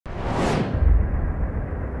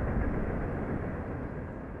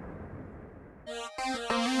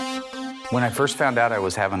When I first found out I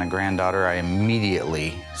was having a granddaughter, I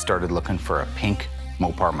immediately started looking for a pink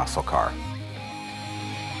Mopar muscle car.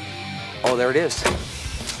 Oh, there it is.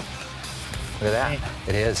 Look at that.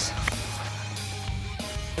 It is.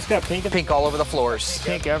 It's got pink. Pink all over the floors.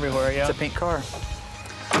 Pink everywhere, yeah. It's a pink car.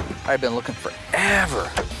 I've been looking forever.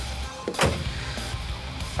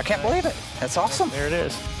 I can't believe it. That's awesome. There it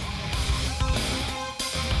is.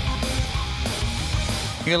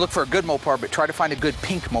 You can look for a good Mopar, but try to find a good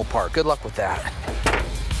pink Mopar. Good luck with that.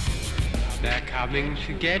 They're coming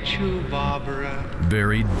to get you, Barbara.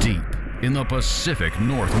 Buried deep in the Pacific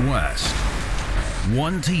Northwest,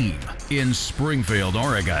 one team in Springfield,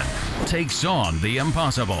 Oregon, takes on the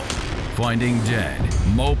impossible, finding dead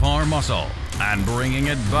Mopar muscle and bringing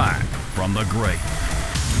it back from the grave.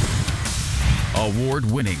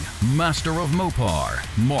 Award-winning Master of Mopar,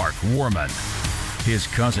 Mark Warman, his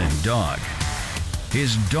cousin Doug,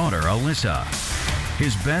 his daughter Alyssa,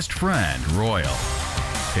 his best friend Royal,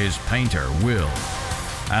 his painter Will,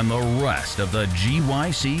 and the rest of the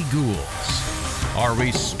GYC ghouls are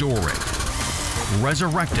restoring,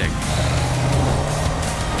 resurrecting,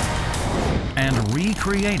 and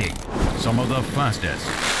recreating some of the fastest,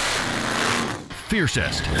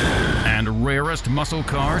 fiercest, and rarest muscle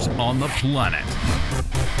cars on the planet.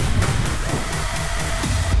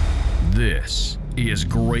 This is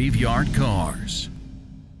Graveyard Cars.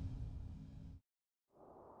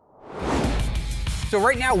 So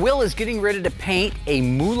right now, Will is getting ready to paint a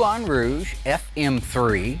Moulin Rouge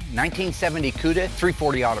FM3 1970 Cuda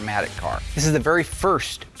 340 automatic car. This is the very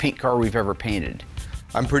first paint car we've ever painted.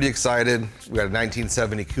 I'm pretty excited. We got a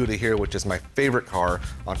 1970 Cuda here, which is my favorite car,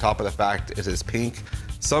 on top of the fact it is pink.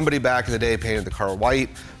 Somebody back in the day painted the car white,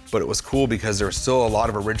 but it was cool because there was still a lot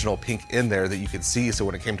of original pink in there that you could see, so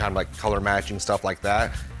when it came time to like color matching, stuff like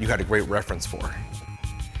that, you had a great reference for.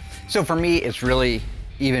 So for me, it's really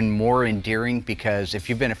even more endearing because if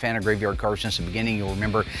you've been a fan of Graveyard Cars since the beginning, you'll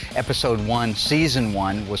remember episode 1, season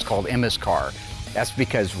 1 was called Emma's Car. That's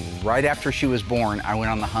because right after she was born, I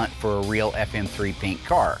went on the hunt for a real FM3 pink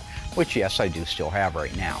car, which yes, I do still have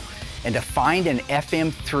right now. And to find an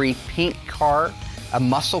FM3 pink car, a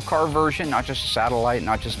muscle car version, not just a satellite,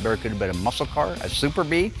 not just a Barracuda, but a muscle car, a Super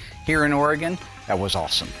B here in Oregon, that was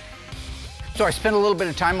awesome. So I spent a little bit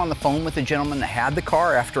of time on the phone with the gentleman that had the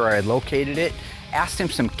car after I had located it, asked him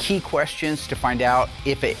some key questions to find out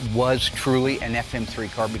if it was truly an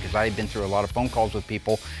FM3 car, because I had been through a lot of phone calls with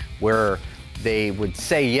people where they would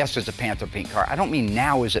say, yes, it's a Panther Pink car. I don't mean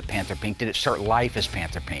now is it Panther Pink, did it start life as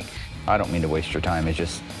Panther Pink? I don't mean to waste your time, it's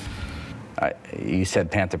just, you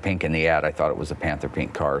said Panther Pink in the ad, I thought it was a Panther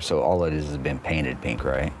Pink car, so all it is has been painted pink,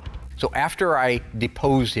 right? So after I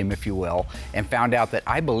deposed him, if you will, and found out that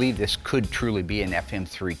I believe this could truly be an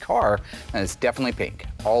FM3 car, and it's definitely pink,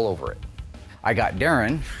 all over it. I got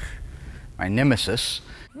Darren, my nemesis.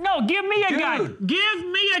 No, give me a gun! Give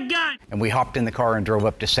me a gun! And we hopped in the car and drove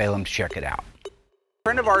up to Salem to check it out. A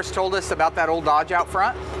friend of ours told us about that old Dodge out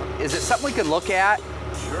front. Is it something we could look at?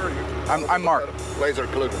 Sure. I'm Mark. Laser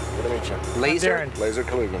Kalugan. Good to meet you. Laser? Laser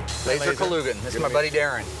Kalugan. Laser Kalugan. This is my buddy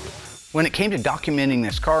Darren. When it came to documenting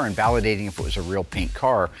this car and validating if it was a real pink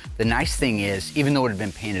car, the nice thing is, even though it had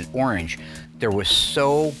been painted orange, there was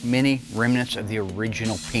so many remnants of the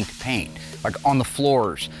original pink paint. Like on the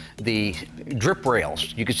floors, the drip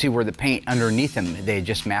rails, you could see where the paint underneath them, they had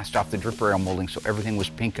just masked off the drip rail molding, so everything was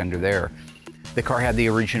pink under there. The car had the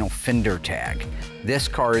original fender tag. This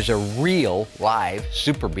car is a real live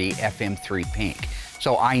Super B FM3 pink.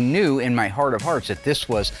 So I knew in my heart of hearts that this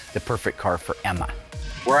was the perfect car for Emma.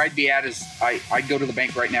 Where I'd be at is, I'd go to the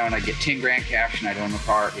bank right now and I'd get 10 grand cash and I'd own the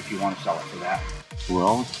car if you want to sell it for that.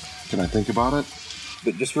 Well, can I think about it?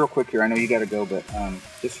 But just real quick here, I know you gotta go, but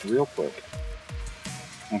just real quick,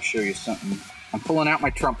 I'll show you something. I'm pulling out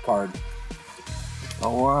my trump card.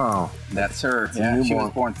 Oh, wow. That's her. Yeah, she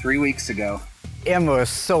was born 3 weeks ago. Emma was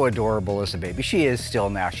so adorable as a baby. She is still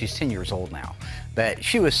now. She's 10 years old now. But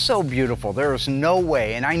she was so beautiful. There was no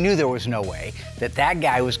way, and I knew there was no way, that that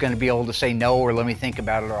guy was going to be able to say no or let me think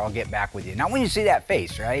about it or I'll get back with you. Not when you see that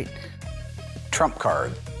face, right? Trump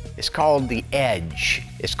card. It's called the Edge.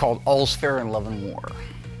 It's called All's Fair in Love and War.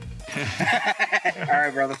 All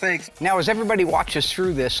right, brother, thanks. Now, as everybody watches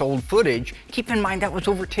through this old footage, keep in mind that was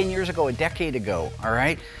over 10 years ago, a decade ago, all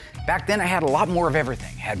right? Back then, I had a lot more of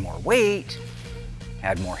everything. Had more weight,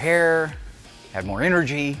 had more hair, had more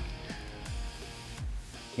energy.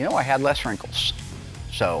 You know, I had less wrinkles.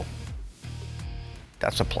 So,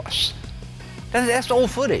 that's a plus. That's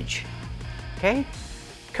old footage, okay?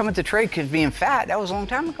 Coming to trade because being fat, that was a long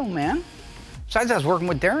time ago, man. Besides, I was working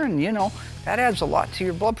with Darren, you know, that adds a lot to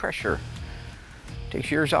your blood pressure. Takes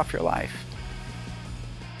years off your life.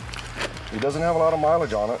 It doesn't have a lot of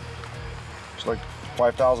mileage on it. It's like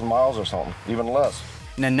 5,000 miles or something, even less.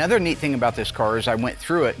 And another neat thing about this car is I went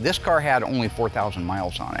through it. This car had only 4,000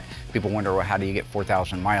 miles on it. People wonder, well, how do you get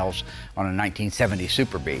 4,000 miles on a 1970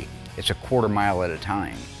 Super B? It's a quarter mile at a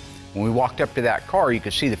time. When we walked up to that car, you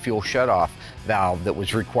could see the fuel shutoff valve that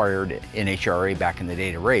was required in HRA back in the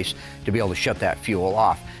day to race to be able to shut that fuel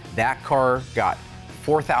off. That car got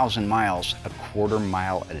 4,000 miles a quarter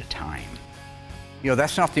mile at a time. You know,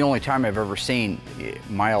 that's not the only time I've ever seen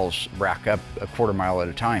miles rack up a quarter mile at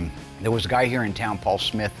a time. There was a guy here in town, Paul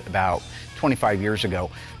Smith, about 25 years ago,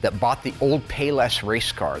 that bought the old Payless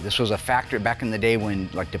race car. This was a factory back in the day when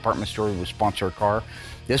like department stores would sponsor a car.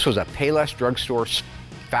 This was a Payless drugstore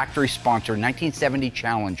factory sponsored 1970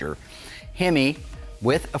 Challenger Hemi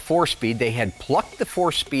with a 4-speed. They had plucked the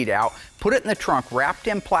 4-speed out, put it in the trunk, wrapped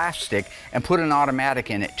in plastic, and put an automatic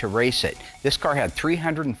in it to race it. This car had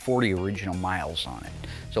 340 original miles on it.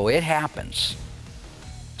 So it happens.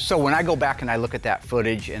 So when I go back and I look at that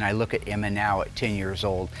footage and I look at Emma now at 10 years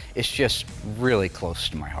old, it's just really close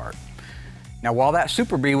to my heart. Now, while that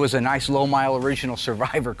Super B was a nice low-mile original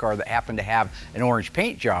Survivor car that happened to have an orange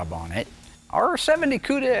paint job on it, our 70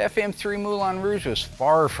 Cuda FM3 Moulin Rouge was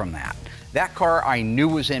far from that. That car I knew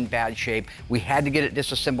was in bad shape. We had to get it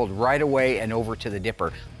disassembled right away and over to the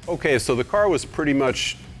dipper. Okay, so the car was pretty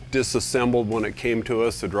much disassembled when it came to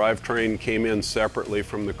us. The drivetrain came in separately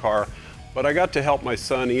from the car. But I got to help my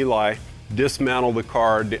son Eli dismantle the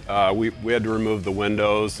car. We had to remove the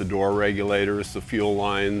windows, the door regulators, the fuel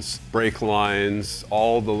lines, brake lines,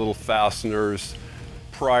 all the little fasteners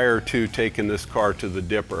prior to taking this car to the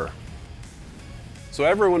dipper. So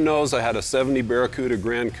everyone knows I had a 70 Barracuda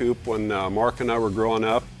Grand Coupe when Mark and I were growing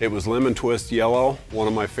up. It was lemon twist yellow, one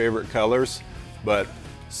of my favorite colors. But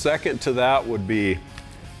second to that would be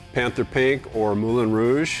Panther Pink or Moulin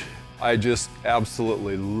Rouge. I just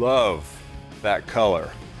absolutely love that color.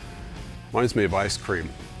 Reminds me of ice cream.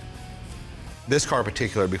 This car in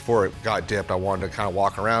particular, before it got dipped, I wanted to kind of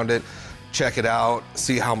walk around it, check it out,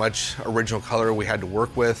 see how much original color we had to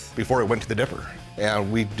work with before it went to the dipper.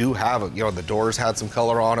 And we do have, you know, the doors had some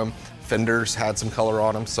color on them, fenders had some color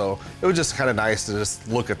on them, so it was just kind of nice to just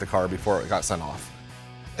look at the car before it got sent off.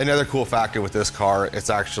 Another cool factor with this car,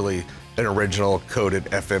 it's actually an original coated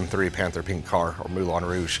FM3 Panther Pink car, or Moulin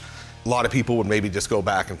Rouge. A lot of people would maybe just go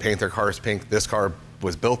back and paint their cars pink. This car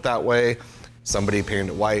was built that way. Somebody painted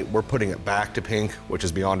it white. We're putting it back to pink, which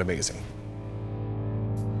is beyond amazing.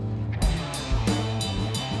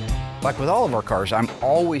 Like with all of our cars, I'm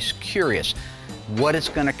always curious what it's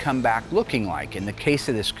going to come back looking like. In the case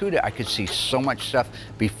of this Cuda, I could see so much stuff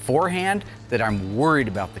beforehand that I'm worried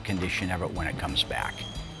about the condition of it when it comes back.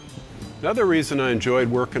 Another reason I enjoyed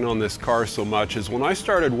working on this car so much is when I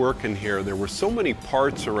started working here, there were so many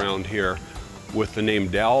parts around here with the name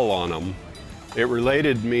Dowell on them. It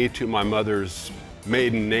related me to my mother's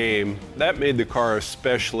maiden name. That made the car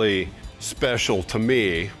especially special to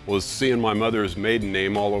me, was seeing my mother's maiden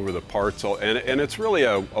name all over the parts. And it's really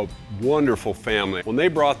a wonderful family. When they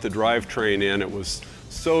brought the drivetrain in, it was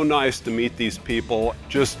so nice to meet these people.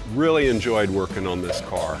 Just really enjoyed working on this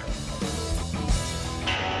car.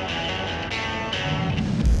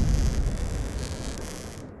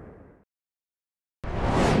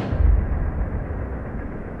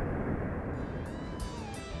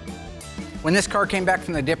 When this car came back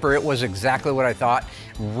from the dipper, it was exactly what I thought,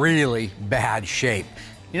 really bad shape.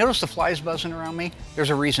 You notice the flies buzzing around me? There's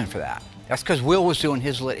a reason for that. That's because Will was doing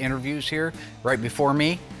his lit interviews here right before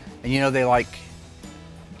me, and you know, they like,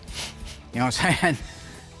 you know what I'm saying?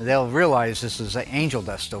 They'll realize this is angel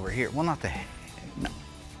dust over here. Well, not the, no.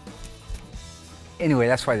 Anyway,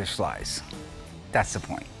 that's why there's flies. That's the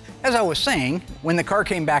point. As I was saying, when the car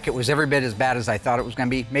came back, it was every bit as bad as I thought it was gonna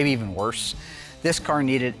be, maybe even worse. This car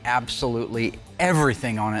needed absolutely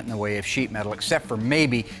everything on it in the way of sheet metal, except for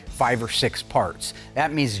maybe 5 or 6 parts.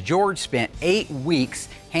 That means George spent 8 weeks,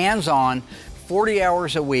 hands-on, 40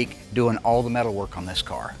 hours a week, doing all the metal work on this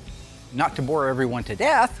car. Not to bore everyone to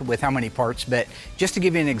death with how many parts, but just to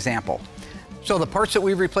give you an example. So the parts that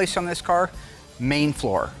we replaced on this car: main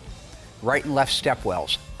floor, right and left step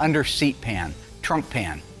wells, under seat pan, trunk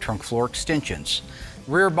floor extensions,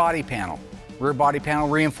 rear body panel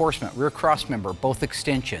reinforcement, rear cross member, both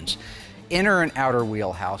extensions, inner and outer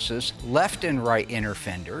wheel houses, left and right inner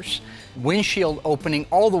fenders, windshield opening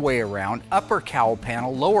all the way around, upper cowl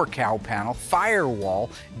panel, lower cowl panel,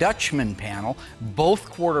 firewall, Dutchman panel, both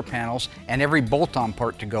quarter panels, and every bolt-on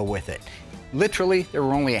part to go with it. Literally, there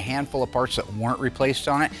were only a handful of parts that weren't replaced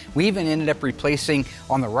on it. We even ended up replacing,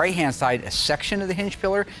 on the right-hand side, a section of the hinge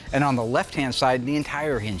pillar, and on the left-hand side, the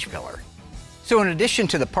entire hinge pillar. So in addition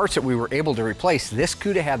to the parts that we were able to replace, this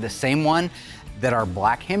Cuda had the same one that our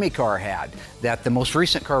black Hemi car had, that the most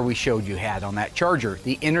recent car we showed you had on that Charger.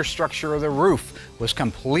 The inner structure of the roof was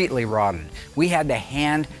completely rotted. We had to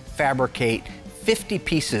hand fabricate 50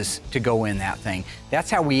 pieces to go in that thing. That's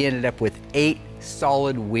how we ended up with 8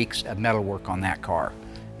 solid weeks of metalwork on that car.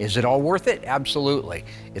 Is it all worth it? Absolutely.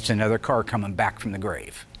 It's another car coming back from the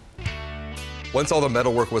grave. Once all the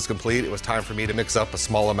metalwork was complete, it was time for me to mix up a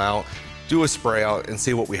small amount, do a spray out, and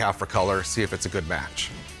see what we have for color, see if it's a good match.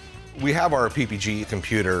 We have our PPG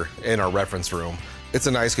computer in our reference room. It's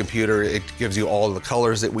a nice computer. It gives you all the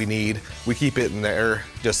colors that we need. We keep it in there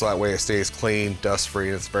just so that way it stays clean, dust-free,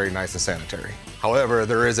 and it's very nice and sanitary. However,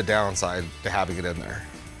 there is a downside to having it in there.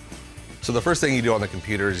 So the first thing you do on the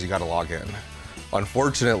computer is you gotta log in.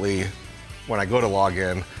 Unfortunately, when I go to log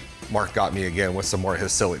in, Mark got me again with some more of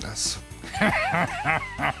his silliness.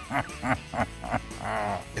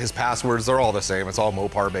 His passwords, they're all the same. It's all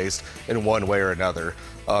Mopar based in one way or another.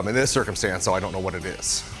 In this circumstance, so I don't know what it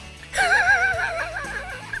is.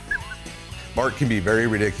 Mark can be very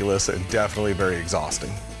ridiculous and definitely very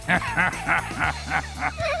exhausting.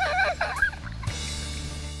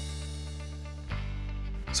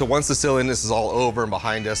 So once the silliness is all over and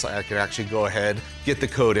behind us, I can actually go ahead, get the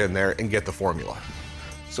code in there and get the formula.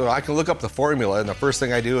 So I can look up the formula, and the first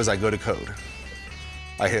thing I do is I go to code.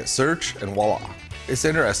 I hit search and voila. It's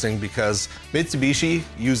interesting because Mitsubishi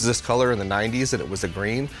used this color in the 90s and it was a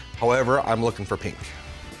green. However, I'm looking for pink.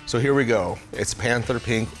 So here we go. It's Panther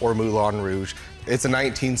Pink or Moulin Rouge. It's a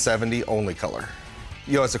 1970 only color.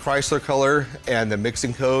 You know, it's a Chrysler color and the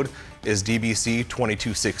mixing code is DBC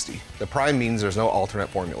 2260. The prime means there's no alternate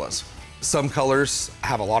formulas. Some colors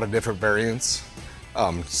have a lot of different variants,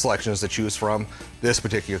 selections to choose from. This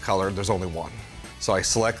particular color, there's only one. So I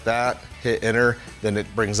select that, hit enter, then it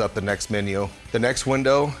brings up the next menu. The next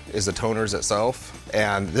window is the toners itself,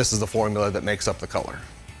 and this is the formula that makes up the color.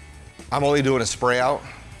 I'm only doing a spray out,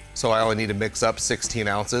 so I only need to mix up 16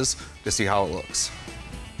 ounces to see how it looks.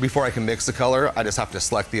 Before I can mix the color, I just have to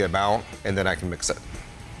select the amount, and then I can mix it.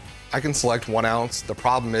 I can select 1 ounce. The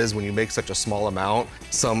problem is when you make such a small amount,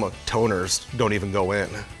 some toners don't even go in.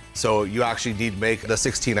 So you actually need to make the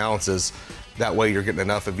 16 ounces. That way you're getting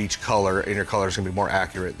enough of each color and your color's gonna be more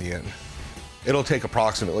accurate at the end. It'll take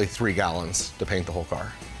approximately 3 gallons to paint the whole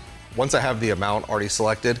car. Once I have the amount already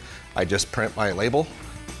selected, I just print my label,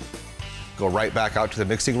 go right back out to the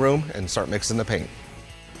mixing room and start mixing the paint.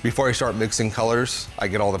 Before I start mixing colors, I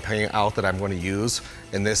get all the paint out that I'm going to use.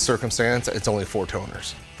 In this circumstance, it's only 4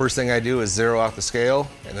 toners. First thing I do is zero out the scale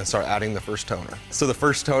and then start adding the first toner. So the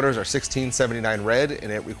first toners are 1679 red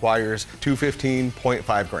and it requires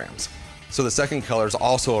 215.5 grams. So the second color is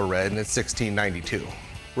also a red and it's 1692.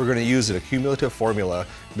 We're going to use an accumulative formula,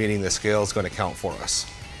 meaning the scale is going to count for us.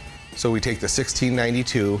 So we take the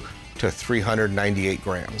 1692 to 398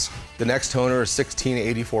 grams. The next toner is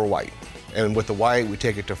 1684 white. And with the white, we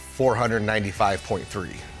take it to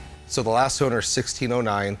 495.3. So the last toner is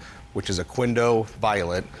 1609, which is a Quindo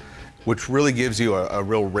Violet, which really gives you a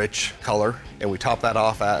real rich color. And we top that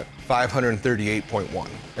off at 538.1,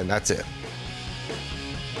 and that's it.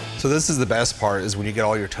 So this is the best part, is when you get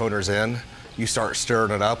all your toners in, you start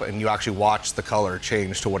stirring it up and you actually watch the color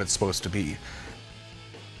change to what it's supposed to be.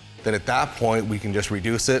 Then at that point, we can just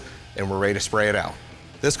reduce it and we're ready to spray it out.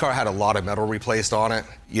 This car had a lot of metal replaced on it.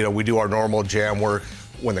 You know, we do our normal jam work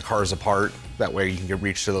when the car's apart. That way you can get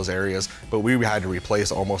reach to those areas. But we had to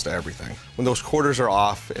replace almost everything. When those quarters are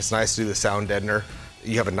off, it's nice to do the sound deadener.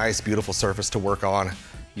 You have a nice, beautiful surface to work on.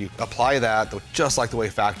 You apply that just like the way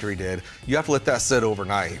factory did. You have to let that sit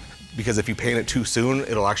overnight, because if you paint it too soon,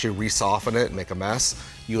 it'll actually re-soften it and make a mess.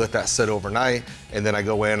 You let that sit overnight, and then I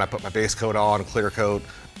go in, I put my base coat on, clear coat.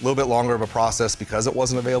 A little bit longer of a process because it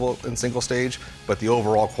wasn't available in single stage, but the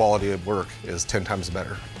overall quality of work is 10 times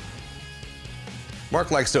better. Mark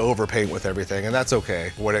likes to overpaint with everything, and that's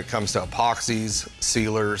okay. When it comes to epoxies,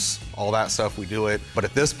 sealers, all that stuff, we do it. But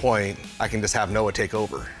at this point, I can just have Noah take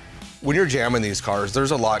over. When you're jamming these cars, there's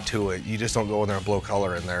a lot to it. You just don't go in there and blow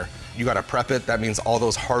color in there. You gotta prep it. That means all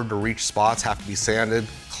those hard to reach spots have to be sanded,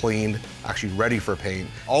 cleaned, actually ready for paint.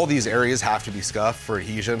 All these areas have to be scuffed for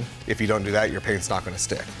adhesion. If you don't do that, your paint's not gonna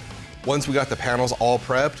stick. Once we got the panels all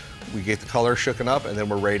prepped, we get the color shooken up and then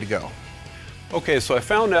we're ready to go. Okay, so I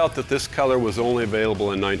found out that this color was only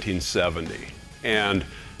available in 1970. And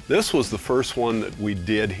this was the first one that we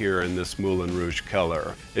did here in this Moulin Rouge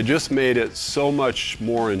color. It just made it so much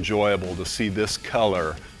more enjoyable to see this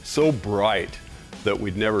color so bright that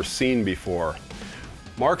we'd never seen before.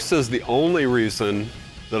 Mark says the only reason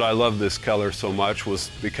that I love this color so much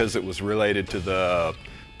was because it was related to the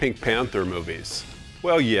Pink Panther movies.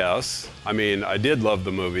 Well, yes. I mean, I did love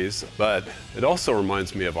the movies, but it also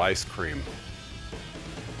reminds me of ice cream.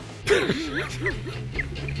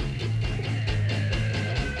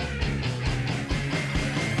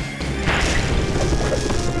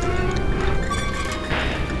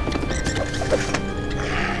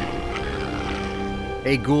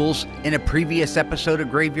 Hey ghouls, in a previous episode of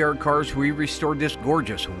Graveyard Carz, we restored this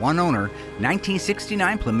gorgeous one-owner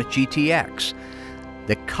 1969 Plymouth GTX.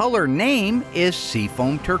 The color name is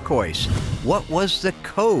Seafoam Turquoise. What was the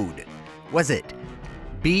code? Was it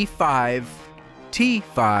B5,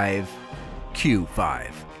 T5,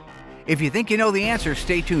 Q5? If you think you know the answer,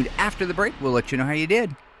 stay tuned. After the break, we'll let you know how you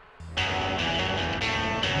did.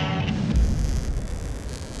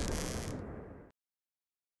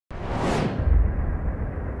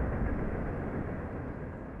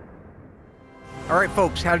 All right,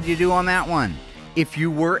 folks, how did you do on that one? If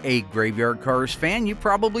you were a Graveyard Carz fan, you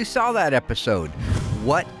probably saw that episode.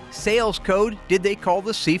 What sales code did they call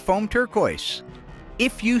the Seafoam Turquoise?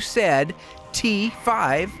 If you said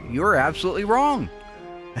T5, you're absolutely wrong.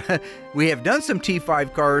 We have done some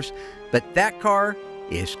T5 cars, but that car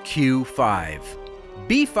is Q5.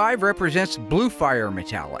 B5 represents Blue Fire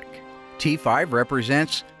Metallic. T5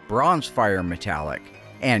 represents Bronze Fire Metallic.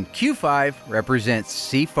 And Q5 represents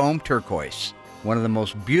Seafoam Turquoise. One of the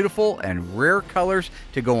most beautiful and rare colors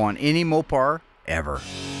to go on any Mopar ever.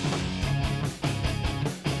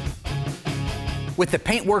 With the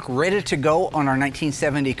paintwork ready to go on our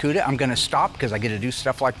 1970 Cuda, I'm going to stop because I get to do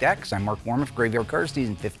stuff like that because I'm Mark Warman for Graveyard Carz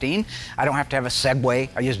Season 15. I don't have to have a segue.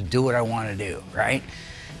 I just do what I want to do, right?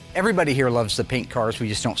 Everybody here loves the paint cars. We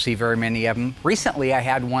just don't see very many of them. Recently, I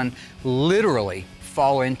had one literally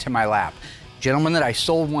fall into my lap. Gentleman that I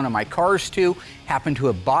sold one of my cars to happened to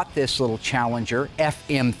have bought this little Challenger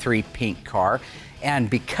FM3 paint car,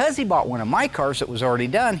 and because he bought one of my cars that was already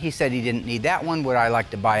done, he said he didn't need that one. Would I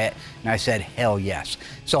like to buy it? And I said, hell yes.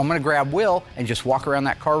 So I'm gonna grab Will and just walk around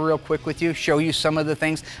that car real quick with you, show you some of the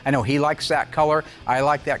things. I know he likes that color, I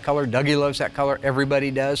like that color, Dougie loves that color,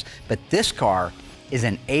 everybody does, but this car is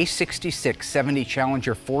an A66 70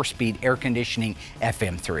 Challenger 4-speed air conditioning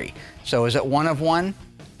FM3. So is it one of one?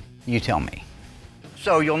 You tell me.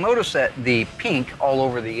 So you'll notice that the pink all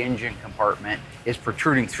over the engine compartment is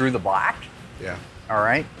protruding through the black. Yeah. All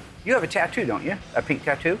right. You have a tattoo, don't you? A pink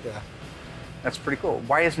tattoo? Yeah. That's pretty cool.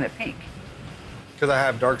 Why isn't it pink? Because I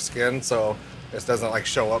have dark skin, so this doesn't like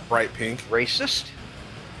show up bright pink. Racist?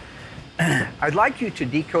 I'd like you to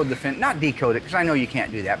decode the fender, not decode it, because I know you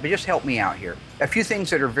can't do that, but just help me out here. A few things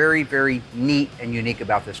that are very, very neat and unique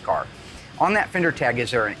about this car. On that fender tag, is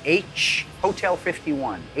there an H, Hotel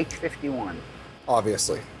 51, H51?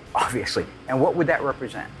 Obviously. Obviously. And what would that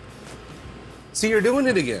represent? See, you're doing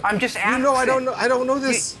it again. I'm just asking. You know, I don't know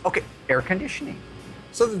this. Okay, air conditioning.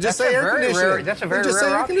 So just say air conditioning. That's a very just rare say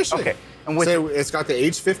air option. conditioning. Okay. And with so it's got the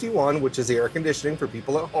H51, which is the air conditioning for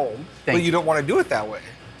people at home. Thank but you don't want to do it that way.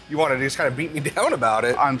 You want to just kind of beat me down about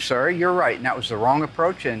it. I'm sorry, you're right. And that was the wrong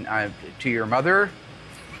approach. And to your mother,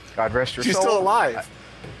 God rest her soul. She's still alive.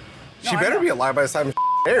 She better be alive by the time it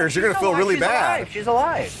airs. You're going to feel really bad. Alive. She's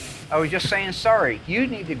alive. I was just saying sorry. You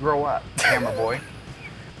need to grow up, camera boy.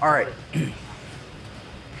 All right.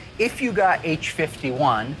 If you got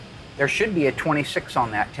H51, there should be a 26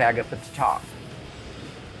 on that tag up at the top.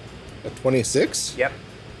 A 26? Yep.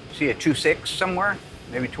 See a 26 somewhere?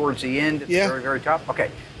 Maybe towards the end, at the very, very top? Okay.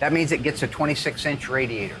 That means it gets a 26-inch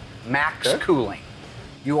radiator. Max cooling.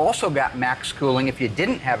 You also got max cooling if you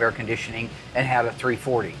didn't have air conditioning and had a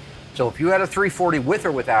 340. So if you had a 340 with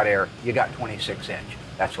or without air, you got 26-inch.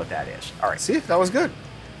 That's what that is. All right. See, that was good.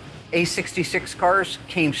 A66 cars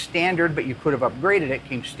came standard, but you could have upgraded it.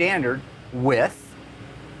 Came standard with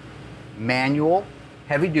manual,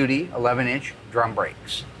 heavy-duty, 11-inch drum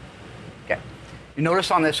brakes. Okay. You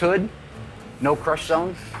notice on this hood, no crush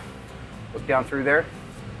zones. Look down through there.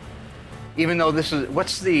 Even though this is,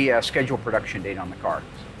 what's the scheduled production date on the car?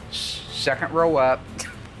 Second row up,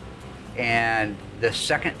 and the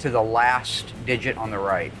second to the last digit on the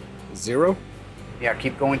right. 0? Yeah,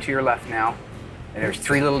 keep going to your left now. And there's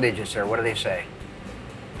 3 little digits there. What do they say?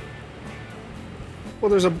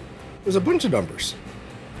 Well, there's a bunch of numbers.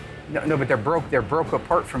 No, but they're broke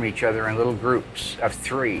apart from each other in little groups of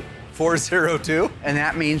 3. 402? And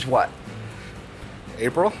that means what?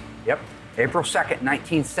 April? Yep. April 2nd,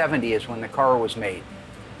 1970 is when the car was made.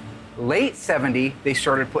 Late 70, they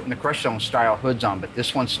started putting the crush zone style hoods on, but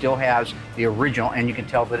this one still has the original, and you can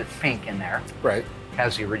tell that it's pink in there. Right.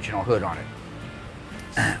 Has the original hood on it.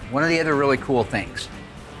 One of the other really cool things,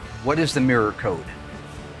 what is the mirror code?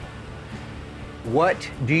 What,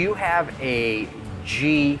 do you have a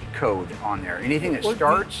G code on there. Anything that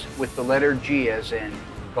starts with the letter G, as in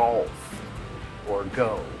golf, or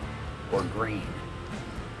go, or green,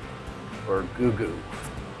 or goo-goo.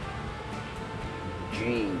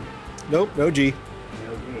 G. Nope, no G.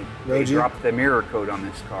 No G. No They G. dropped the mirror code on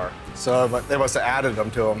this car. So they must have added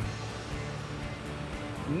them to them.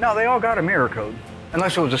 No, they all got a mirror code.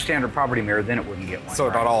 Unless it was a standard property mirror, then it wouldn't get one. So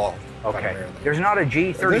right? not all. got a Okay. mirror there. There's not a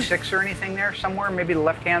G36 or anything there somewhere? Maybe the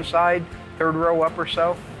left-hand side, third row up or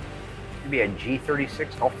so? Maybe a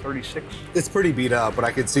G36, Golf 36? It's pretty beat up, but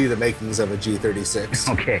I could see the makings of a G36.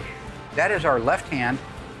 Okay. That is our left-hand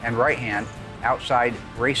and right-hand outside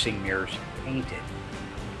racing mirrors painted.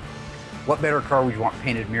 What better car would you want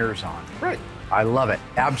painted mirrors on? Right. I love it.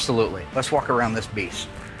 Absolutely. Let's walk around this beast.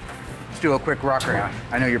 Let's do a quick rock around.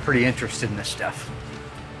 I know you're pretty interested in this stuff.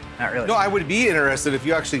 Not really. No, I would be interested if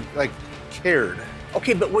you actually cared.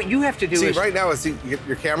 Okay, but what you have to do See, is... right now,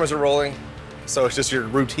 your cameras are rolling, so it's just your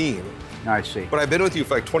routine. I see. But I've been with you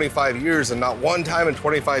for 25 years, and not one time in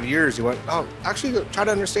 25 years you went, oh, actually try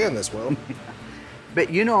to understand this, Will.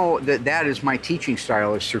 But you know that is my teaching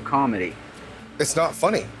style, is through comedy. It's not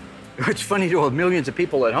funny. It's funny to millions of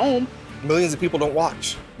people at home. Millions of people don't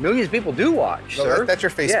watch. Millions of people do watch, No, sir. that's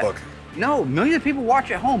your Facebook. Yeah. No, millions of people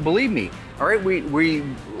watch at home, believe me. All right, we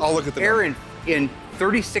I'll look at the air in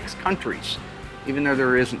 36 countries, even though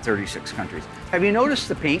there isn't 36 countries. Have you noticed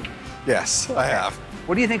the pink? Yes, I have.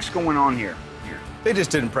 What do you think's going on here? They just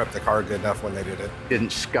didn't prep the car good enough when they did it.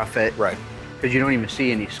 Didn't scuff it. Right. Because you don't even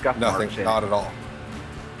see any scuff Nothing, marks in not it. at all.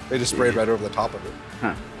 They just sprayed right over the top of it.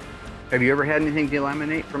 Huh. Have you ever had anything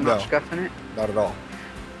delaminate from not No. scuffing it? Not at all.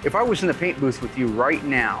 If I was in the paint booth with you right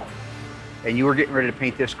now, and you were getting ready to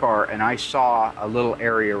paint this car, and I saw a little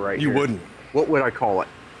area right here. You wouldn't. What would I call it?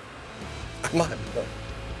 Come on.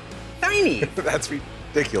 Tiny. That's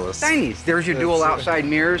ridiculous. Tinies. There's your dual outside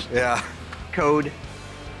mirrors. Yeah. Code.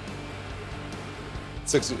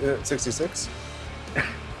 66?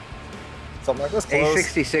 Something like this. Close.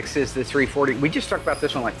 A66 is the 340. We just talked about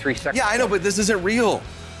this one like 3 seconds. Yeah, I know, but this isn't real.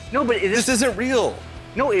 No, but This isn't real.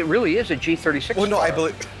 No, it really is a G36 Well, no, car. I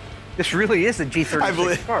believe. This really is a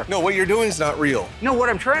G36 car. No, what you're doing is not real. No, what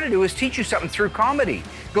I'm trying to do is teach you something through comedy.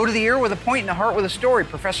 Go to the ear with a point and the heart with a story.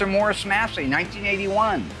 Professor Morris Massey,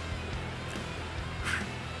 1981.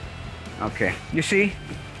 Okay, you see?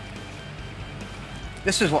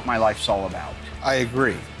 This is what my life's all about. I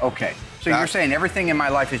agree. Okay, so you're saying everything in my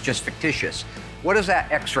life is just fictitious. What does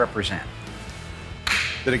that X represent?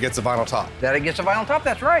 That it gets a vinyl top. That it gets a vinyl top,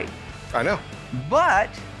 that's right. I know. But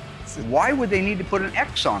why would they need to put an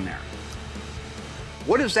X on there?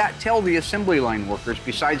 What does that tell the assembly line workers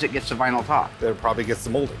besides it gets a vinyl top? That it probably gets the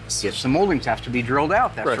moldings. Yes, the moldings have to be drilled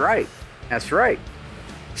out. That's right. That's right.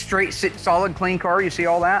 Straight, solid, clean car. You see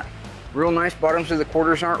all that? Real nice. Bottoms of the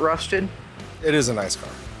quarters aren't rusted. It is a nice car.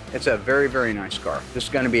 It's a very, very nice car. This is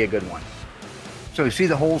going to be a good one. So you see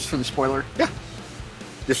the holes for the spoiler? Yeah.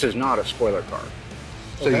 This is not a spoiler car.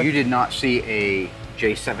 So Okay. you did not see a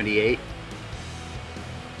J78?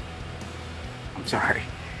 I'm sorry.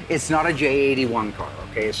 It's not a J81 car,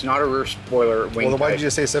 okay? It's not a rear spoiler wing Well, then why type. did you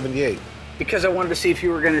say 78? Because I wanted to see if you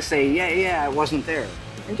were going to say, yeah, it wasn't there.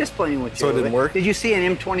 And just playing with you. So it didn't work? Did you see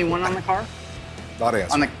an M21 on the car? Not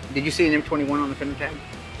answer. Did you see an M21 on the fender tag?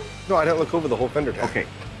 No, I didn't look over the whole fender tag. Okay,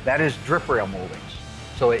 that is drip rail moldings.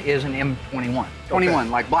 So it is an M21.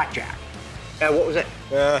 21, like blackjack. What was it?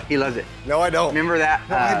 Yeah. He loves it. No, I don't. Remember that?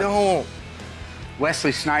 No, I don't.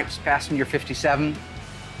 Wesley Snipes, passenger 57,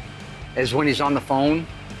 is when he's on the phone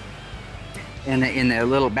in the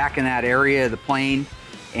little back in that area of the plane,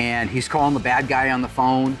 and he's calling the bad guy on the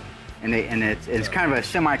phone, and it's kind of a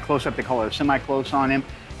semi-close up. They call it a semi-close on him,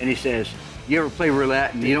 and he says, "You ever play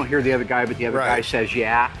roulette?" And you don't hear the other guy, but the other guy says,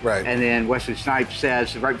 "Yeah." Right. And then Wesley Snipes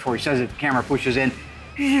says, right before he says it, the camera pushes in,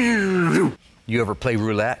 "You ever play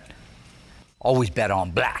roulette? Always bet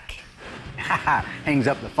on black." Hangs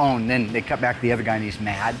up the phone, then they cut back to the other guy and he's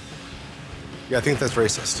mad. Yeah, I think that's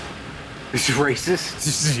racist. This is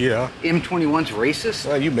racist? Yeah. M21's racist?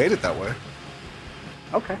 Well, you made it that way.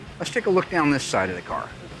 Okay, let's take a look down this side of the car.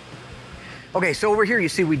 Okay, so over here you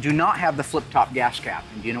see we do not have the flip-top gas cap.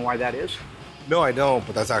 And do you know why that is? No, I don't,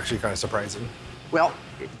 but that's actually kind of surprising. Well,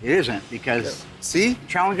 it isn't because... See?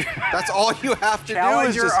 Challenger... That's all you have to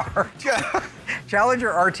Challenger do is just... Challenger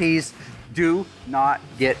RTs do not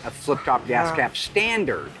get a flip-top gas cap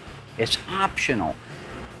standard. It's optional.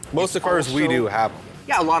 Most of the cars we do have them.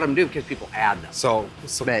 Yeah, a lot of them do because people add them. So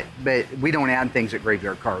But we don't add things at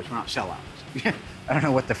graveyard cars. We're not sellouts. I don't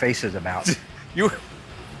know what the face is about. You're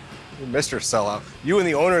Mr. Sellout. You and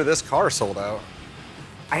the owner of this car sold out.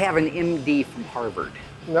 I have an MD from Harvard.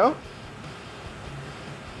 No?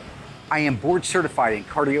 I am board certified in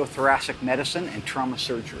cardiothoracic medicine and trauma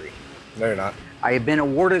surgery. No, you're not. I have been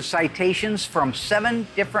awarded citations from 7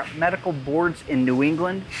 different medical boards in New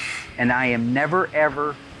England, and I am never,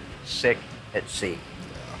 ever sick at sea.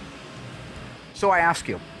 So I ask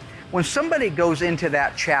you, when somebody goes into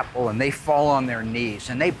that chapel and they fall on their knees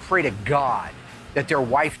and they pray to God that their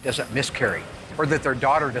wife doesn't miscarry, or that their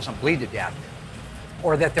daughter doesn't bleed to death,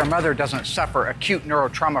 or that their mother doesn't suffer acute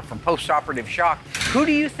neurotrauma from post-operative shock, who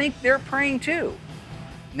do you think they're praying to?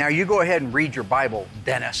 Now you go ahead and read your Bible,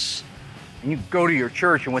 Dennis, and you go to your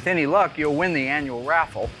church, and with any luck, you'll win the annual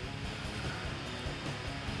raffle.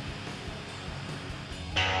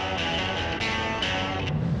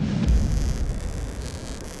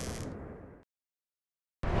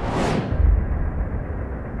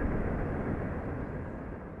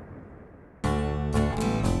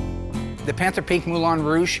 The Panther Pink Moulin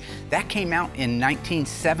Rouge, that came out in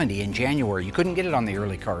 1970 in January. You couldn't get it on the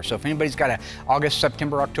early car. So if anybody's got an August,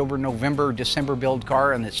 September, October, November, December build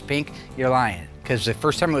car and it's pink, you're lying. Because the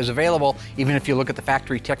first time it was available, even if you look at the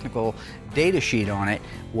factory technical data sheet on it,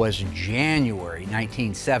 was January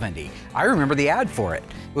 1970. I remember the ad for it.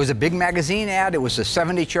 It was a big magazine ad. It was a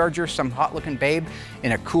 70 Charger, some hot looking babe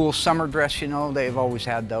in a cool summer dress, you know, they've always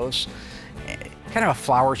had those. Kind of a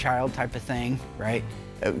flower child type of thing, right?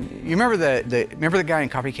 You remember the guy in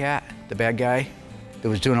Copycat, the bad guy that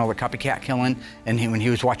was doing all the copycat killing, and when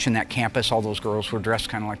he was watching that campus, all those girls were dressed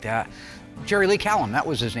kind of like that. Jerry Lee Callum, that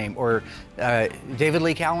was his name, or David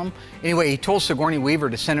Lee Callum. Anyway, he told Sigourney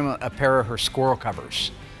Weaver to send him a pair of her squirrel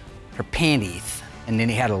covers, her panties, and then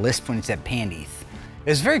he had a lisp when he said panties.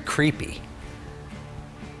 It was very creepy.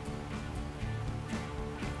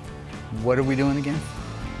 What are we doing again?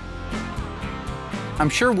 I'm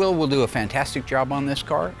sure Will do a fantastic job on this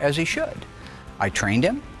car, as he should. I trained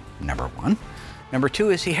him, number 1. Number 2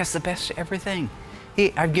 is he has the best of everything.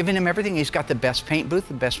 I've given him everything. He's got the best paint booth,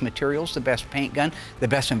 the best materials, the best paint gun, the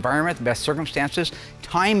best environment, the best circumstances.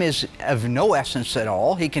 Time is of no essence at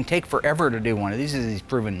all. He can take forever to do one of these, as he's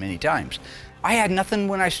proven many times. I had nothing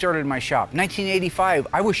when I started my shop. 1985,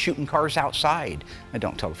 I was shooting cars outside. I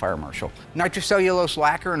don't tell the fire marshal. Nitrocellulose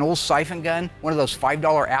lacquer, an old siphon gun, one of those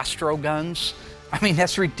 $5 Astro guns. I mean,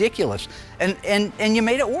 that's ridiculous. And you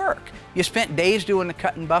made it work. You spent days doing the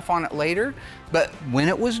cut and buff on it later, but when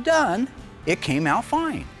it was done, it came out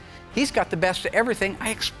fine. He's got the best of everything. I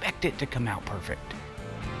expect it to come out perfect.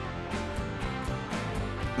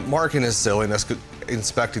 Mark and his silliness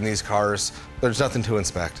inspecting these cars, there's nothing to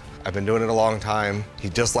inspect. I've been doing it a long time. He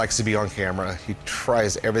just likes to be on camera. He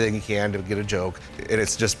tries everything he can to get a joke, and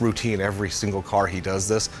it's just routine. Every single car he does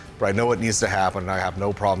this, but I know it needs to happen, and I have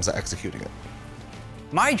no problems executing it.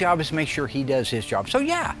 My job is to make sure he does his job. So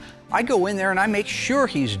yeah, I go in there and I make sure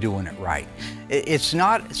he's doing it right. It's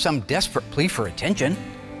not some desperate plea for attention.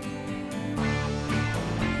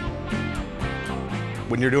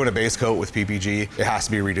 When you're doing a base coat with PPG, it has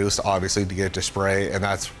to be reduced, obviously, to get it to spray, and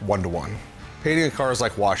that's 1-to-1. Painting a car is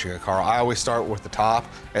like washing a car. I always start with the top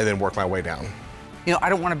and then work my way down. You know, I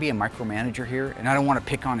don't want to be a micromanager here, and I don't want to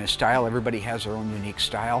pick on his style. Everybody has their own unique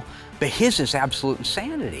style, but his is absolute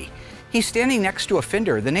insanity. He's standing next to a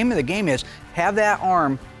fender. The name of the game is have that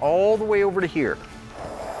arm all the way over to here.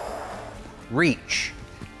 Reach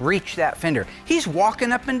that fender. He's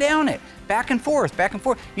walking up and down it, back and forth, back and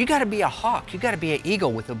forth. You gotta be a hawk. You gotta be an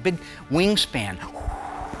eagle with a big wingspan.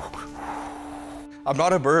 I'm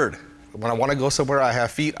not a bird. When I wanna go somewhere, I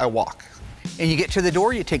have feet, I walk. And you get to the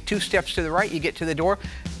door, you take 2 steps to the right, you get to the door,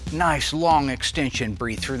 nice long extension.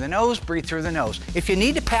 Breathe through the nose, breathe through the nose. If you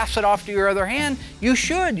need to pass it off to your other hand, you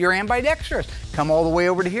should. You're ambidextrous. Come all the way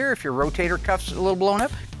over to here. If your rotator cuff's a little blown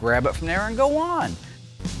up, grab it from there and go on.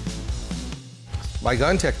 My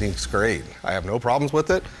gun technique's great. I have no problems with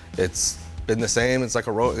it. It's been the same. It's like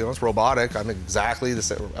it's robotic. I'm exactly the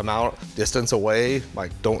same amount distance away.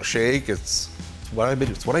 Like, don't shake. It's what I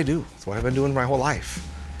do. It's what I've been doing my whole life.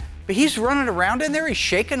 But he's running around in there, he's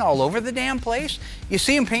shaking all over the damn place. You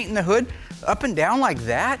see him painting the hood up and down like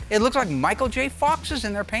that? It looks like Michael J. Fox is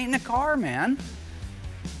in there painting a car, man.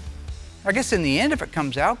 I guess in the end, if it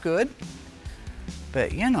comes out good.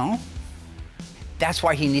 But you know, that's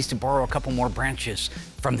why he needs to borrow a couple more branches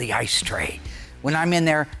from the ice tray. When I'm in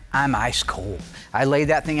there, I'm ice cold. I lay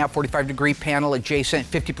that thing out, 45-degree panel adjacent,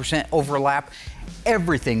 50% overlap.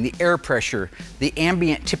 Everything, the air pressure, the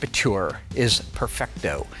ambient temperature is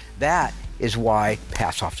perfecto. That is why,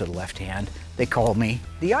 pass off to the left hand, they call me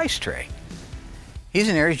the ice tray. He's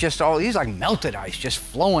in there, he's like melted ice, just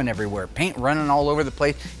flowing everywhere. Paint running all over the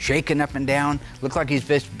place, shaking up and down. Looks like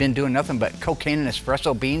he's been doing nothing but cocaine and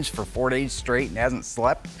espresso beans for 4 days straight and hasn't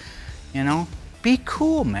slept. You know, be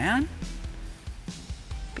cool, man.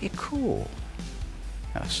 Be cool.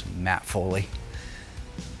 That's Matt Foley.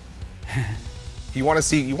 You want to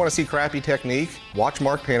see crappy technique? Watch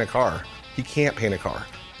Mark paint a car. He can't paint a car.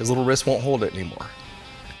 His little wrist won't hold it anymore.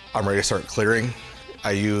 I'm ready to start clearing.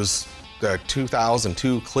 I use the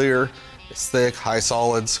 2002 clear. It's thick, high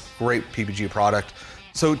solids, great PPG product.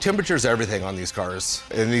 So temperature's everything on these cars.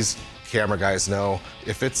 And these camera guys know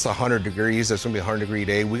if it's 100 degrees, it's gonna be a 100-degree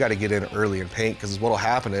day, we gotta get in early and paint, because what'll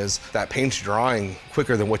happen is that paint's drying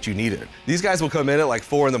quicker than what you need it. These guys will come in at like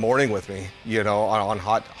 4 in the morning with me, you know, on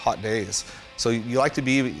hot days. So you like to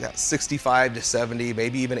be at 65 to 70,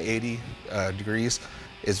 maybe even 80 degrees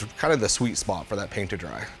is kind of the sweet spot for that paint to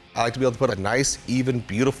dry. I like to be able to put a nice, even,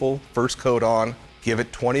 beautiful first coat on, give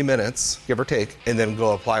it 20 minutes, give or take, and then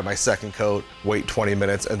go apply my second coat, wait 20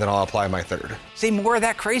 minutes, and then I'll apply my third. See, more of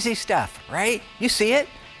that crazy stuff, right? You see it?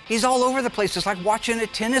 He's all over the place. It's like watching a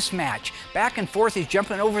tennis match. Back and forth, he's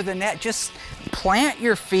jumping over the net. Just plant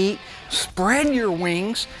your feet, spread your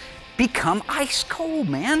wings, become ice cold,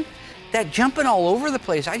 man. That jumping all over the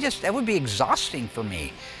place, that would be exhausting for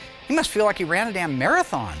me. He must feel like he ran a damn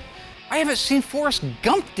marathon. I haven't seen Forrest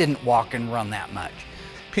Gump didn't walk and run that much.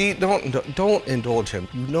 Pete, don't indulge him.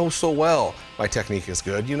 You know so well my technique is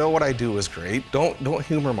good. You know what I do is great. Don't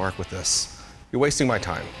humor Mark with this. You're wasting my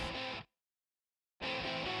time.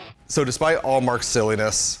 So despite all Mark's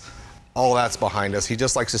silliness, all that's behind us, he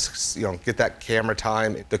just likes to, you know, get that camera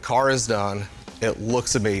time. The car is done. It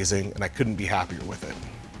looks amazing, and I couldn't be happier with it.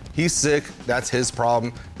 He's sick, that's his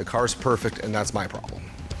problem. The car's perfect, and that's my problem.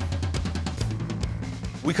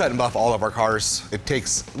 We cut and buff all of our cars. It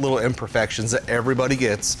takes little imperfections that everybody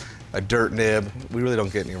gets. A dirt nib, we really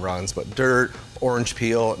don't get any runs, but dirt, orange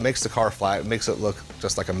peel, it makes the car flat, it makes it look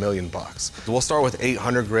just like $1 million. We'll start with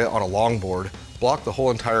 800 grit on a longboard, block the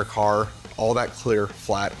whole entire car, all that clear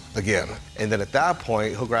flat again. And then at that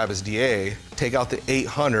point, he'll grab his DA, take out the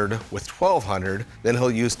 800 with 1200, then he'll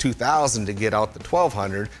use 2000 to get out the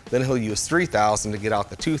 1200, then he'll use 3000 to get out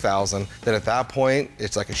the 2000. Then at that point,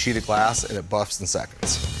 it's like a sheet of glass and it buffs in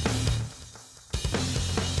seconds.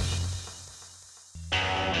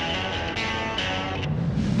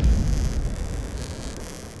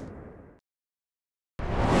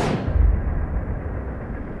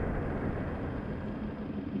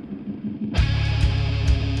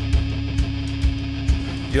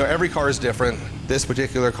 You know, every car is different. This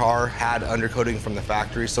particular car had undercoating from the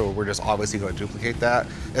factory, so we're just obviously going to duplicate that.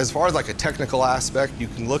 As far as like a technical aspect, you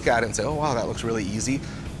can look at it and say, oh wow, that looks really easy,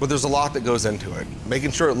 but there's a lot that goes into it.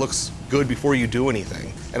 Making sure it looks good before you do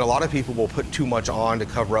anything. And a lot of people will put too much on to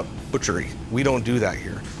cover up butchery. We don't do that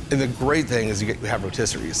here. And the great thing is you have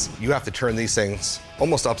rotisseries. You have to turn these things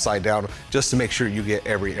almost upside down just to make sure you get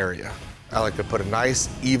every area. I like to put a nice,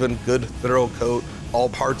 even, good, thorough coat, all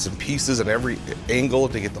parts and pieces and every angle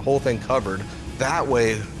to get the whole thing covered. That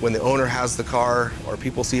way, when the owner has the car or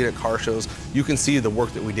people see it at car shows, you can see the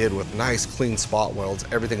work that we did with nice, clean spot welds.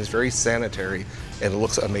 Everything is very sanitary and it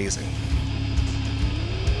looks amazing.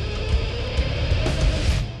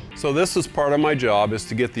 So this is part of my job, is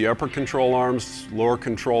to get the upper control arms, lower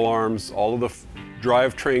control arms, all of the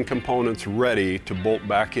drivetrain components ready to bolt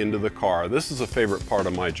back into the car. This is a favorite part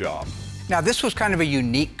of my job. Now, this was kind of a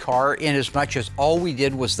unique car in as much as all we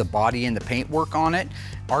did was the body and the paint work on it.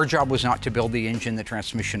 Our job was not to build the engine, the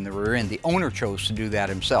transmission, the rear end. The owner chose to do that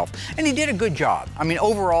himself. And he did a good job. I mean,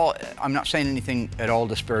 overall, I'm not saying anything at all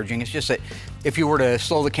disparaging. It's just that if you were to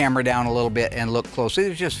slow the camera down a little bit and look closely,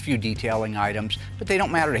 there's just a few detailing items, but they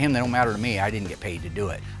don't matter to him, they don't matter to me. I didn't get paid to do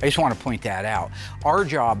it. I just want to point that out. Our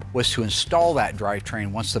job was to install that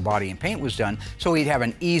drivetrain once the body and paint was done, so he'd have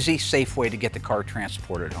an easy, safe way to get the car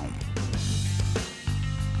transported home.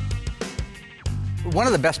 One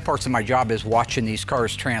of the best parts of my job is watching these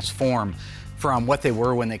cars transform from what they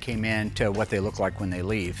were when they came in to what they look like when they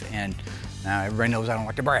leave. And everybody knows I don't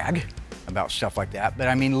like to brag about stuff like that, but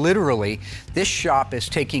I mean, literally, this shop is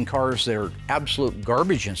taking cars that are absolute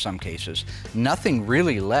garbage in some cases, nothing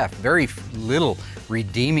really left, very little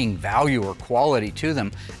redeeming value or quality to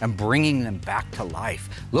them, and bringing them back to life.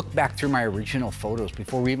 Look back through my original photos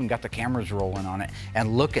before we even got the cameras rolling on it,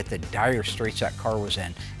 and look at the dire straits that car was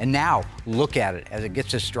in. And now, look at it as it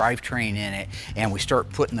gets this drivetrain in it, and we start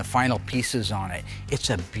putting the final pieces on it. It's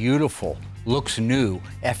a beautiful, looks new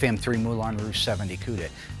FM3 Moulin Rouge 70 Cuda.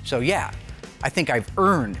 So yeah, I think I've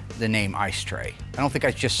earned the name Ice Tray. I don't think I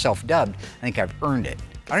just self-dubbed, I think I've earned it.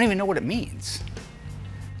 I don't even know what it means,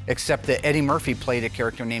 except that Eddie Murphy played a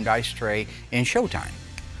character named Ice Tray in Showtime.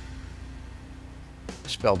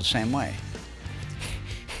 Spelled the same way.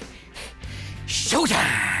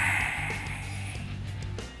 Showtime!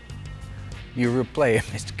 You replay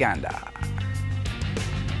Mr. Ganda.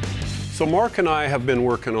 So Mark and I have been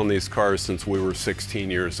working on these cars since we were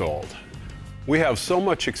 16 years old. We have so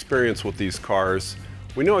much experience with these cars.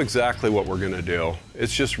 We know exactly what we're going to do.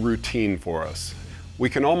 It's just routine for us. We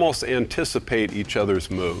can almost anticipate each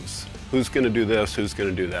other's moves. Who's going to do this? Who's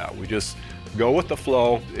going to do that? We just go with the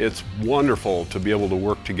flow. It's wonderful to be able to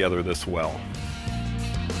work together this well.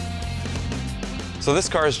 So this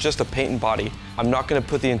car is just a paint and body. I'm not going to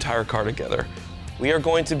put the entire car together. We are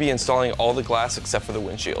going to be installing all the glass except for the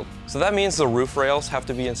windshield. So that means the roof rails have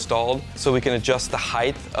to be installed so we can adjust the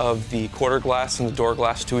height of the quarter glass and the door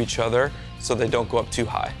glass to each other so they don't go up too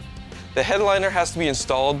high. The headliner has to be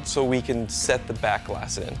installed so we can set the back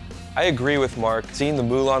glass in. I agree with Mark. Seeing the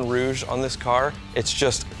Moulin Rouge on this car, it's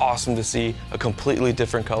just awesome to see a completely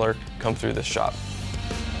different color come through this shop.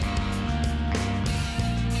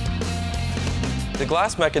 The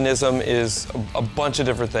glass mechanism is a bunch of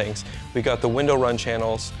different things. We got the window run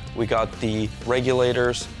channels, we got the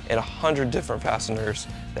regulators, and 100 different fasteners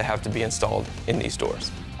that have to be installed in these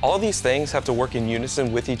doors. All of these things have to work in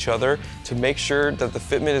unison with each other to make sure that the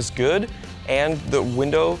fitment is good and the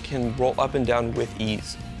window can roll up and down with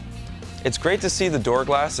ease. It's great to see the door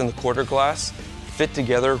glass and the quarter glass fit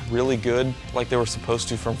together really good like they were supposed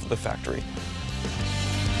to from the factory.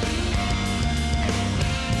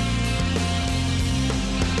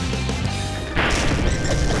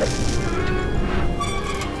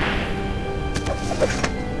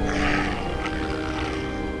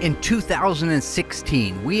 In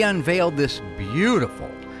 2016, we unveiled this beautiful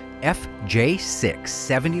FJ6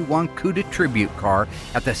 71 Cuda tribute car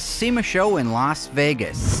at the SEMA show in Las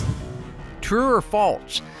Vegas. True or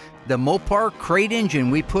false, the Mopar crate engine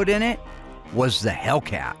we put in it was the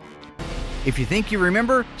Hellcat. If you think you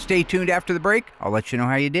remember, stay tuned after the break. I'll let you know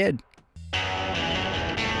how you did.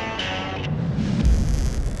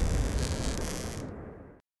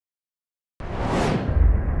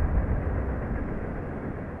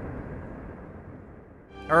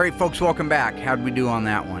 All right, folks, welcome back. How'd we do on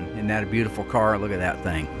that one? Isn't that a beautiful car? Look at that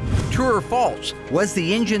thing. True or false, was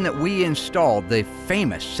the engine that we installed the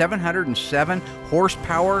famous 707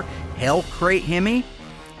 horsepower Hell Crate Hemi?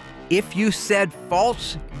 If you said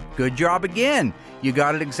false, good job again. You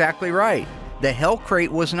got it exactly right. The Hell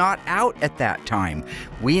Crate was not out at that time.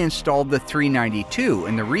 We installed the 392,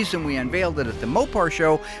 and the reason we unveiled it at the Mopar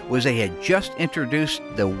show was they had just introduced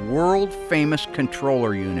the world-famous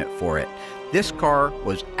controller unit for it. This car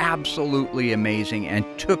was absolutely amazing and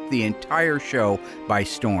took the entire show by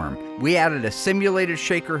storm. We added a simulated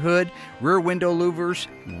shaker hood, rear window louvers,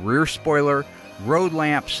 rear spoiler, road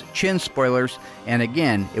lamps, chin spoilers, and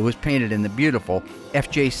again, it was painted in the beautiful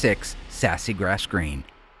FJ6 Sassy Grass Green.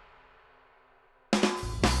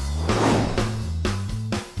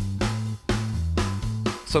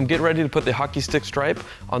 So I'm getting ready to put the hockey stick stripe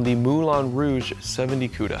on the Moulin Rouge 70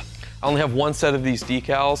 Cuda. I only have one set of these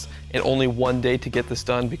decals and only one day to get this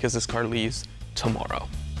done because this car leaves tomorrow.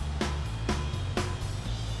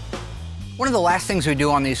 One of the last things we do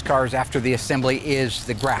on these cars after the assembly is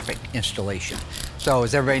the graphic installation. So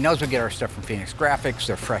as everybody knows, we get our stuff from Phoenix Graphics.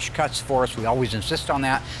 They're fresh cuts for us. We always insist on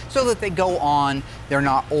that so that they go on. They're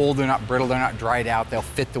not old, they're not brittle, they're not dried out. They'll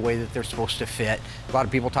fit the way that they're supposed to fit. A lot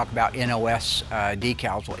of people talk about NOS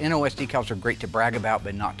decals. Well, NOS decals are great to brag about,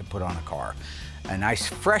 but not to put on a car. A nice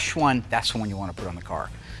fresh one, that's the one you want to put on the car.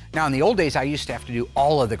 Now in the old days, I used to have to do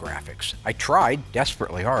all of the graphics. I tried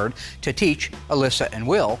desperately hard to teach Alyssa and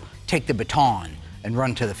Will take the baton and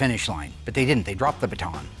run to the finish line, but they didn't. They dropped the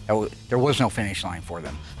baton. There was no finish line for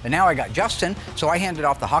them. But now I got Justin, so I handed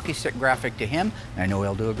off the hockey stick graphic to him, and I know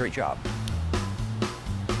he'll do a great job.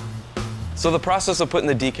 So the process of putting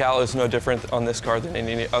the decal is no different on this car than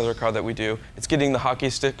any other car that we do. It's getting the hockey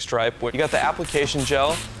stick stripe. You got the application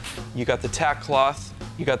gel, you got the tack cloth,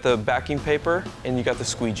 you got the backing paper, and you got the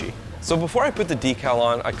squeegee. So before I put the decal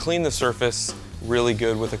on, I clean the surface really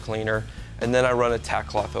good with a cleaner, and then I run a tack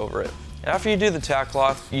cloth over it. After you do the tack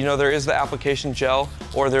cloth, you know there is the application gel,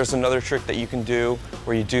 or there's another trick that you can do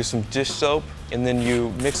where you do some dish soap and then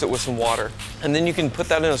you mix it with some water. And then you can put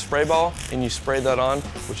that in a spray ball and you spray that on,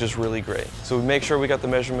 which is really great. So we make sure we got the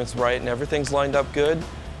measurements right and everything's lined up good.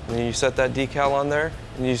 And then you set that decal on there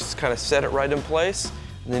and you just kind of set it right in place.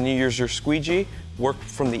 And then you use your squeegee, work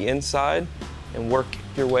from the inside and work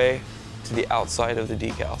your way to the outside of the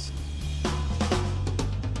decals.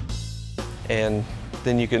 And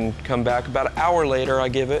then you can come back about an hour later, I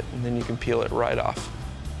give it, and then you can peel it right off.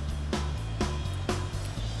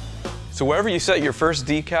 So wherever you set your first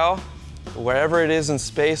decal, wherever it is in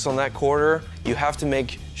space on that quarter, you have to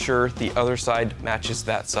make sure the other side matches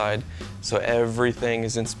that side so everything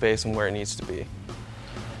is in space and where it needs to be.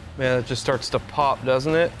 Man, it just starts to pop,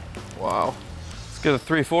 doesn't it? Wow. It's get a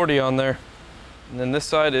 340 on there. And then this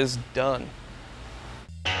side is done.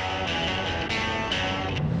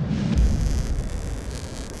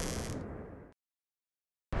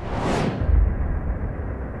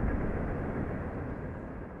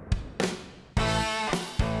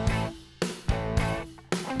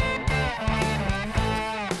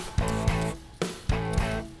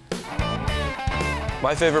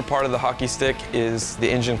 My favorite part of the hockey stick is the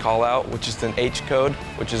engine call out, which is an H code,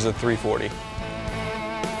 which is a 340.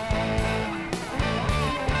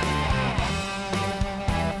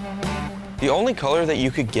 The only color that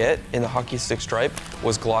you could get in the hockey stick stripe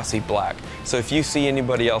was glossy black. So if you see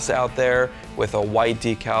anybody else out there with a white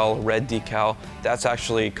decal, red decal, that's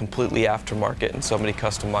actually completely aftermarket, and somebody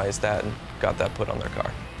customized that and got that put on their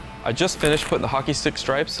car. I just finished putting the hockey stick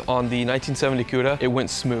stripes on the 1970 Cuda. It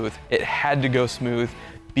went smooth. It had to go smooth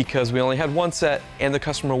because we only had one set and the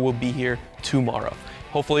customer will be here tomorrow.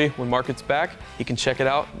 Hopefully when Mark gets back, he can check it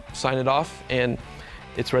out, sign it off, and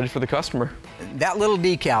it's ready for the customer. That little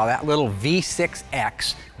decal, that little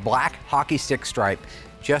V6X black hockey stick stripe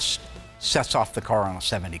just sets off the car on a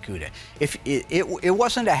 70 Cuda. If it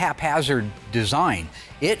wasn't a haphazard design,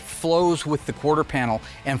 it flows with the quarter panel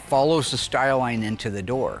and follows the style line into the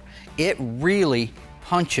door. It really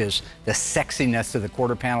punches the sexiness of the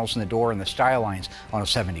quarter panels in the door and the style lines on a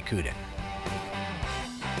 70 Cuda.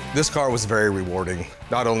 This car was very rewarding.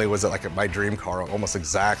 Not only was it like my dream car, almost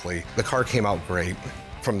exactly, the car came out great.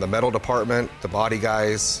 From the metal department, the body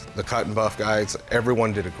guys, the cut and buff guys,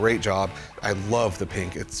 everyone did a great job. I love the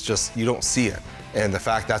pink. It's just, you don't see it. And the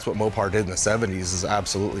fact that's what Mopar did in the 70s is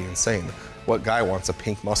absolutely insane. What guy wants a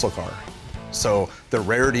pink muscle car? So the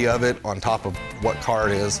rarity of it on top of what car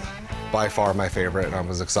it is, by far my favorite, and I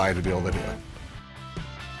was excited to be able to do it.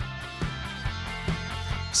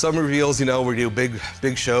 Some reveals, you know, we do big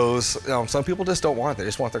shows. Some people just don't want it. They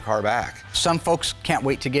just want their car back. Some folks can't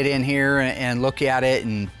wait to get in here and look at it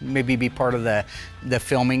and maybe be part of the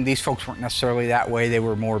filming. These folks weren't necessarily that way. They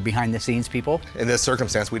were more behind the scenes people. In this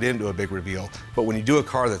circumstance, we didn't do a big reveal. But when you do a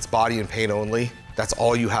car that's body and paint only, that's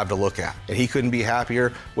all you have to look at. And he couldn't be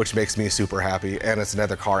happier, which makes me super happy. And it's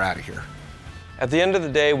another car out of here. At the end of the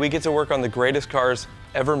day, we get to work on the greatest cars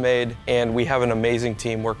ever made, and we have an amazing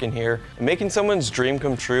team working here. And making someone's dream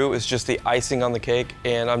come true is just the icing on the cake,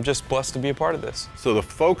 and I'm just blessed to be a part of this. So the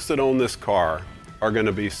folks that own this car are going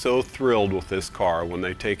to be so thrilled with this car when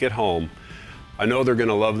they take it home. I know they're going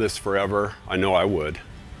to love this forever. I know I would.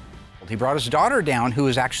 He brought his daughter down, who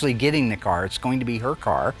is actually getting the car. It's going to be her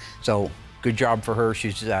car, so good job for her.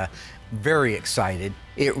 She's very excited.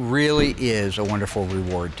 It really is a wonderful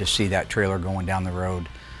reward to see that trailer going down the road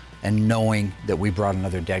and knowing that we brought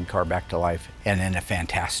another dead car back to life, and in a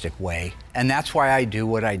fantastic way. And that's why I do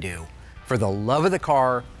what I do. For the love of the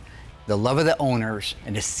car, the love of the owners,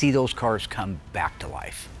 and to see those cars come back to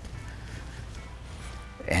life.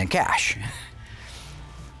 And cash.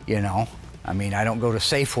 You know, I mean, I don't go to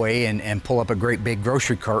Safeway and pull up a great big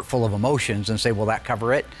grocery cart full of emotions and say, will that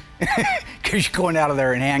cover it? Because you're going out of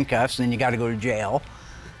there in handcuffs and then you got to go to jail.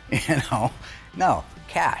 You know, no.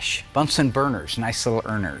 Cash, Bunsen burners, nice little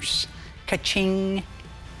earners. Ka-ching.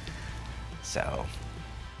 So,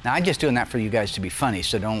 now I'm just doing that for you guys to be funny,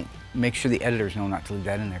 so don't, make sure the editors know not to leave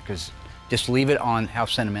that in there, because just leave it on how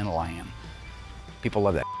sentimental I am. People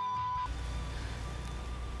love that.